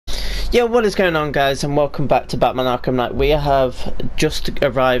Yo, what is going on, guys, and welcome back to Batman Arkham Knight. We have just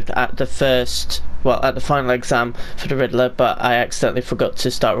arrived at the final exam for the Riddler, but I accidentally forgot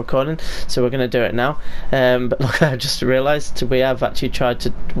to start recording, so we're going to do it now. But look, I just realised we have actually tried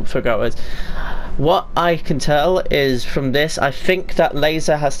to figure out what I can tell is from this. I think that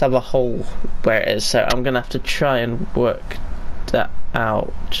laser has to have a hole where it is, so I'm going to have to try and work that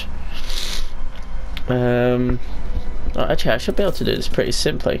out. Oh, actually, I should be able to do this pretty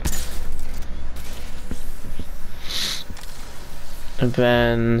simply. And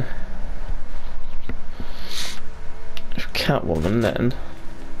then Catwoman then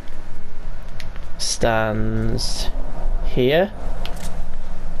stands here.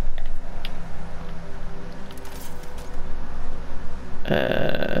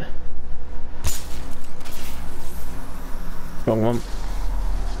 Wrong one.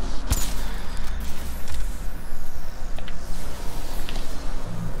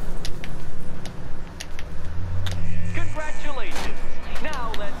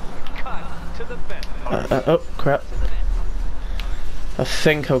 Oh crap. I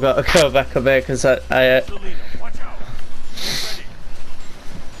think I've got to go back up here because I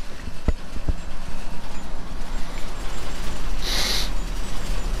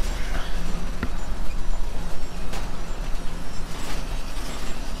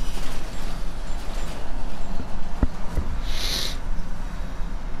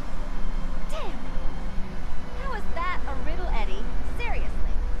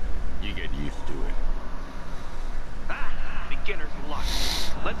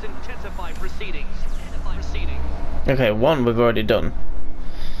Let's intensify proceedings. Okay, one we've already done.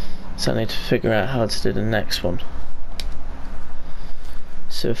 So I need to figure out how to do the next one.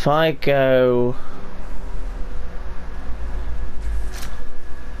 So if I go...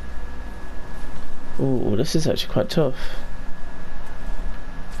 Ooh, this is actually quite tough.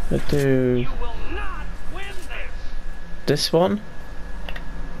 I do... this one.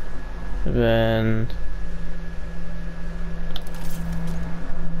 Then...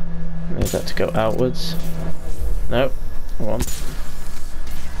 I need that to go outwards. Nope, wrong.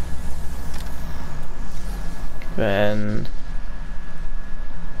 Then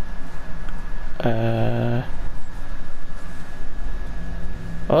all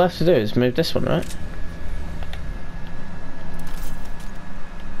I have to do is move this one, right?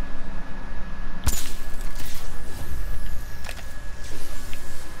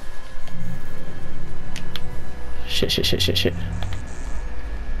 Shit.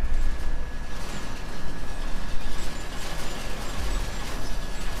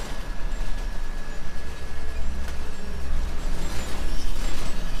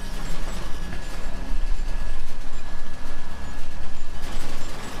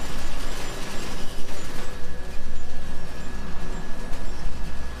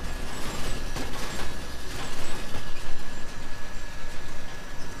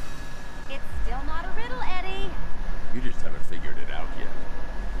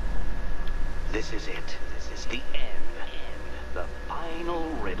 This is it. This is the end. The final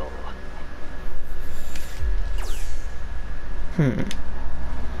riddle.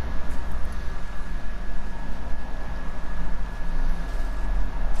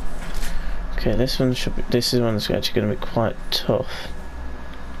 Okay, this one should be. This is one that's actually going to be quite tough.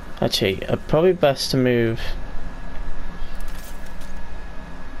 Actually, probably best to move.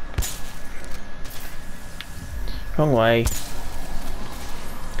 Wrong way.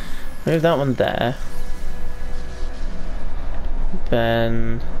 Move that one there.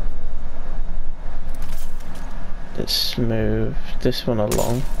 Then let's move this one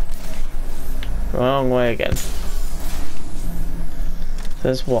along. Wrong way again.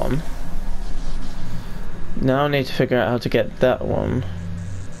 There's one. Now I need to figure out how to get that one.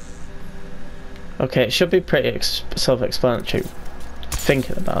 Okay, it should be pretty self-explanatory.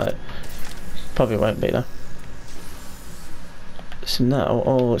 Thinking about it. Probably won't be though. So now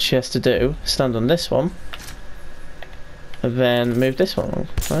all she has to do is stand on this one and then move this one along,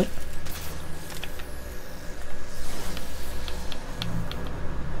 right?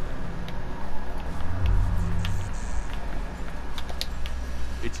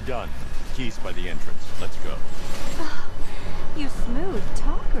 It's done. Keys by the entrance. Let's go. Oh, you smooth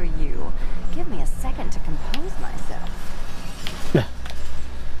talker, you. Give me a second to compose myself.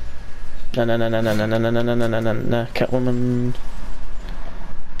 No, Catwoman.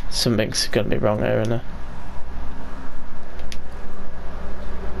 Something's gonna be wrong here, isn't it?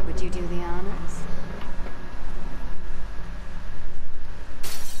 Would you do the honors?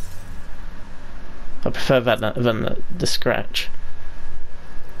 I prefer that than the scratch.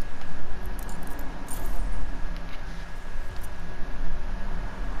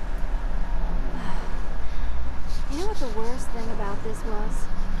 the worst thing about this was?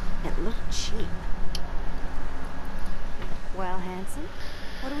 It looked cheap. Well, Hanson,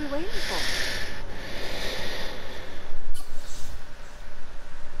 what are we waiting for?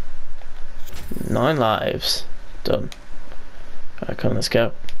 Nine lives. Done. Alright, come on, let's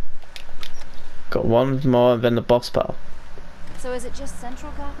go. Got one more than the boss battle. So is it just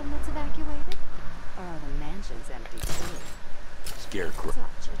Central Gotham that's evacuated? Or are the mansions empty too? Scarecrow.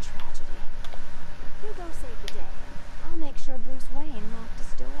 Such a tragedy. You go save the day. I'll make sure Bruce Wayne locked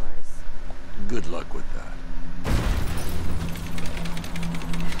his doors. Good luck with that.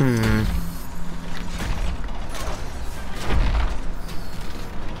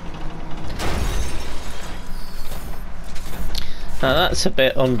 Now that's a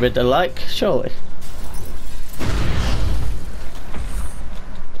bit un-Riddler-like, surely.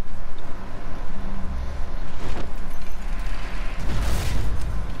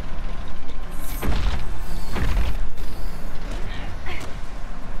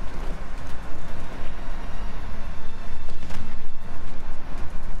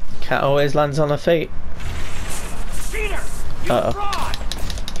 Cat always lands on her feet. Cheater! You Uh-oh. fraud!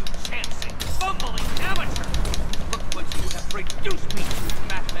 You chancing, fumbling amateur! Look what you have reduced me to,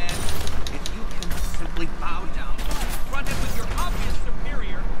 Batman! If you cannot simply bow down, confronted with your obvious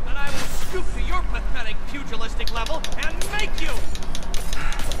superior, then I will stoop to your pathetic pugilistic level and make you!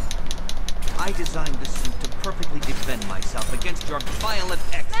 I designed this suit to perfectly defend myself against your violent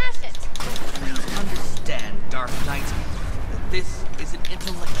ex. Smash it! Please understand, Dark Knight, that this is an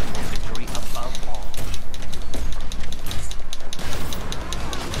intellectual victory above all.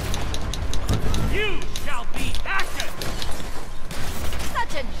 You shall be acted!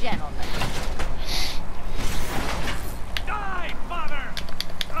 Such a gentleman. Die, father!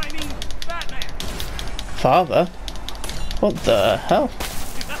 I mean, Batman! Father? What the hell?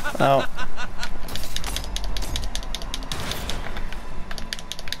 Oh.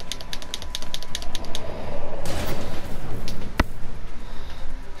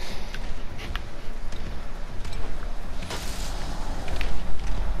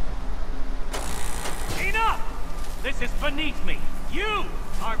 Enough! This is beneath me. You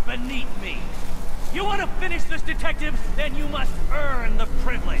are beneath me. You want to finish this, detective? Then you must earn the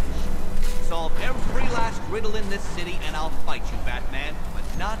privilege. Solve every last riddle in this city and I'll fight you, Batman, but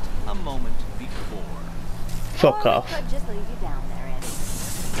not a moment before. Fuck Or off. we could just leave you down there, Eddie.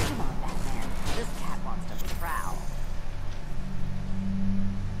 Come on, Batman. This cat wants to prowl.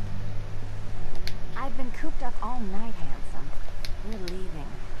 I've been cooped up all night, Handsome. We're leaving.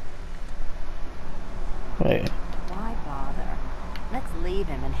 Wait. Why bother? Let's leave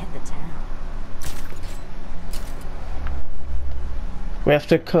him and hit the town. We have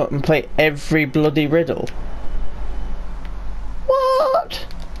to cut and play every bloody riddle. What?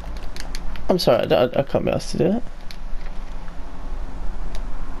 I'm sorry, I can't be asked to do that.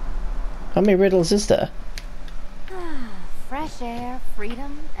 How many riddles is there? Fresh air,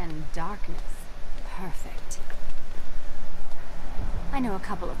 freedom, and darkness. Perfect. I know a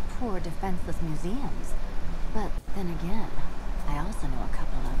couple of poor, defenseless museums. But then again, I also know a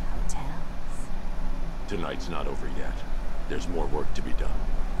couple of hotels. Tonight's not over yet. There's more work to be done.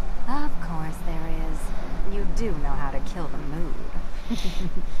 Of course there is. You do know how to kill the mood.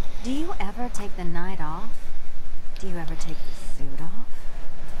 Do you ever take the night off? Do you ever take the suit off?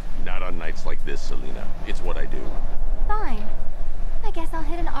 Not on nights like this, Selina. It's what I do. Fine. I guess I'll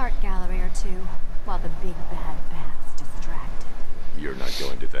hit an art gallery or two, while the big bad bat's distracted. You're not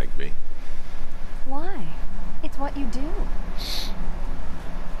going to thank me. Why? It's what you do.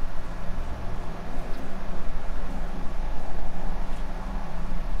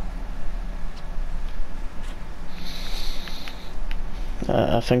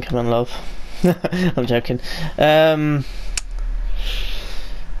 I think I'm in love. I'm joking.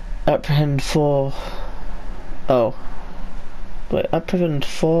 Apprehend 4. Oh. Wait, apprehend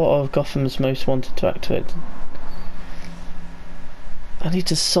 4 of Gotham's most wanted to activate. I need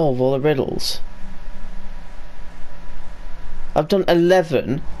to solve all the riddles. I've done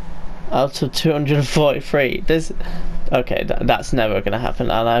 11 out of 243. There's... Okay, that's never going to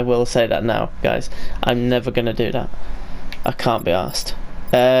happen, and I will say that now, guys. I'm never going to do that. I can't be asked.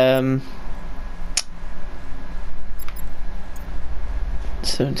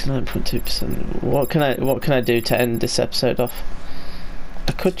 79.2%. What can I do to end this episode off?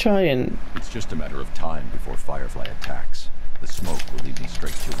 I could try and... It's just a matter of time before Firefly attacks. The smoke will lead me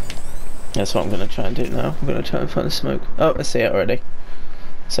straight to it. That's what I'm going to try and do now. I'm going to try and find the smoke. Oh, I see it already.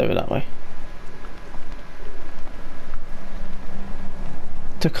 It's over that way.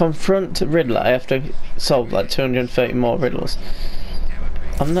 To confront Riddler, I have to solve like 230 more riddles.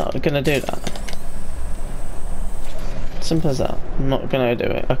 I'm not going to do that. Simple as that. I'm not gonna do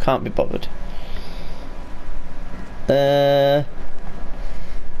it. I can't be bothered.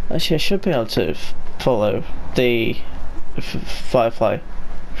 Actually, I should be able to follow the Firefly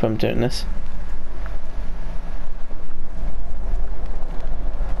from doing this.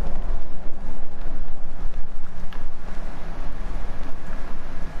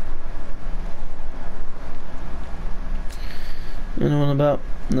 Anyone about?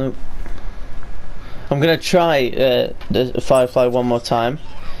 Nope. I'm gonna try the Firefly one more time.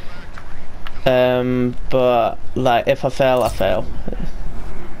 But like, if I fail, I fail.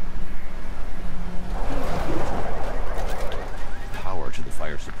 Power to the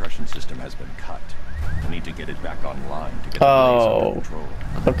fire suppression system has been cut. I need to get it back online to get the blaze under control.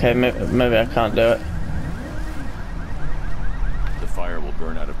 Okay, maybe I can't do it. The fire will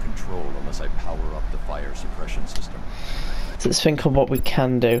burn out of control unless I power up the fire suppression system. Let's think of what we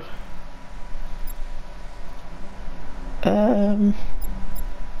can do.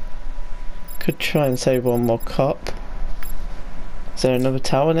 Could try and save one more cop. Is there another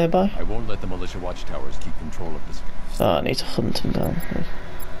tower nearby? I won't let the militia watchtowers keep control of this. Oh, I need to hunt him down.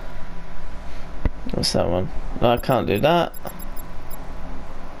 What's that one? No, I can't do that.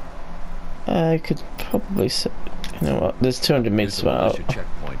 I could probably say, you know what? There's 200 meters There's a out. militia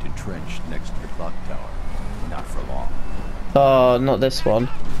checkpoint entrenched next to the clock tower. Not for long. Oh, not this one.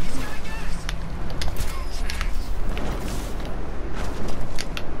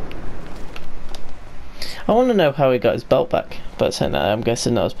 I want to know how he got his belt back, but saying that, I'm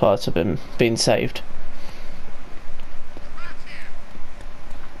guessing that was part of him being saved.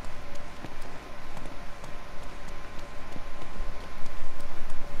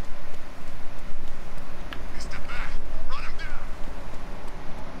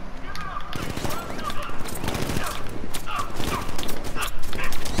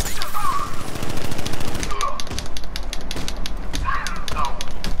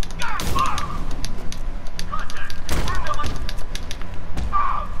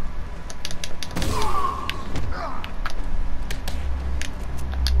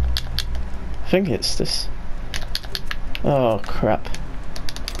 I think it's this. Oh crap.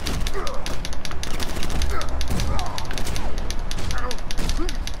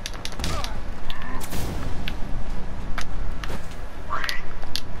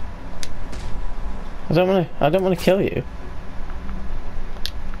 I don't want to kill you.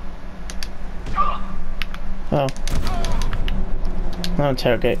 Oh. I'll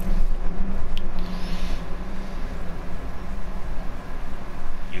interrogate.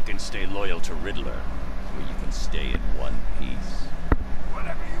 You can stay loyal to Riddler, or you can stay in one piece.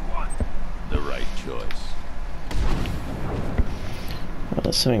 Whatever you want. The right choice. Well,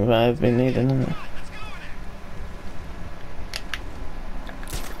 that's something that I've been needing, isn't it?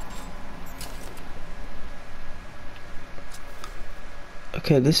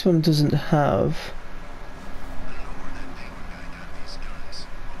 Okay, this one doesn't have.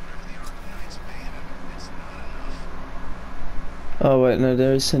 Oh wait, no,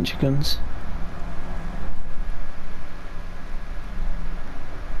 there is sentry guns.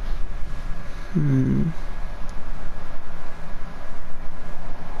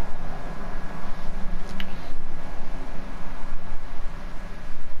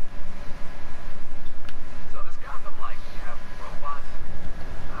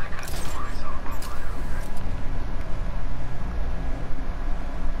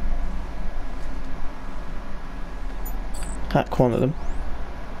 Hack one of them.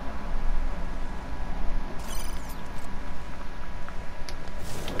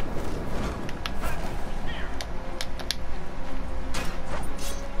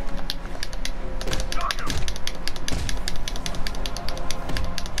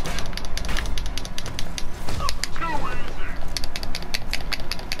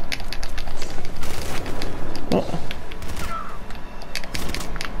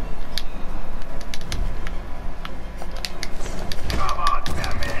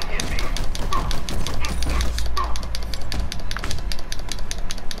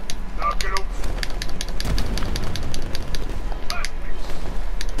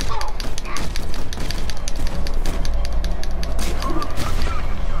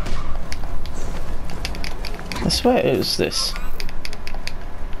 I swear it was this.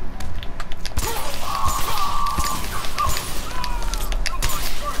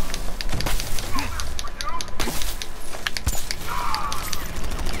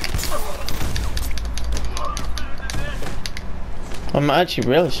 I'm actually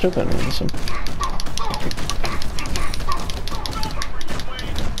really struggling with this one.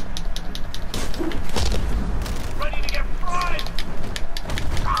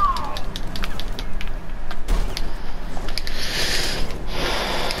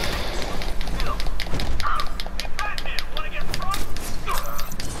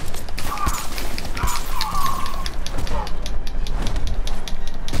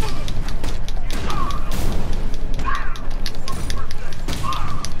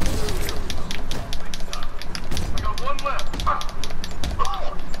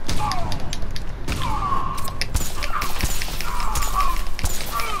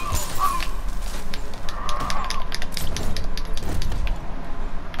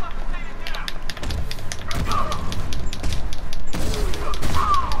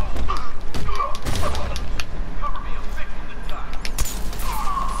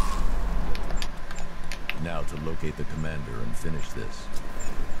 how to locate the commander and finish this.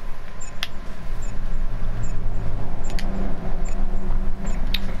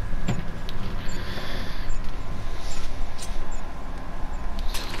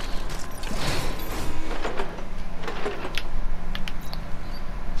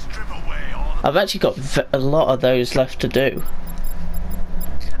 I've actually got a lot of those left to do.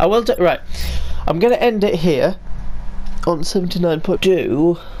 I will do, right, I'm going to end it here on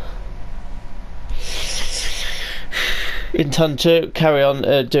 79.2 in time to carry on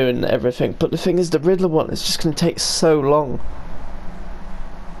doing everything, but the thing is the Riddler one is just going to take so long.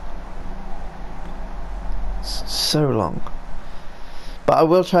 So long. But I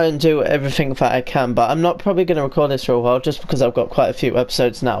will try and do everything that I can, but I'm not probably going to record this for a while just because I've got quite a few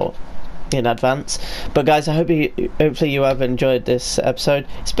episodes now in advance. But guys, I hope hopefully you have enjoyed this episode.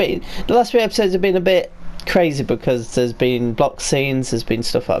 The last few episodes have been a bit crazy because there's been block scenes, there's been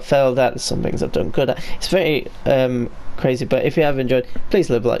stuff I've failed at, there's some things I've done good at. It's very crazy, but if you have enjoyed, please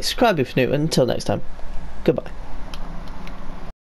leave a like, subscribe if you're new, and until next time, goodbye.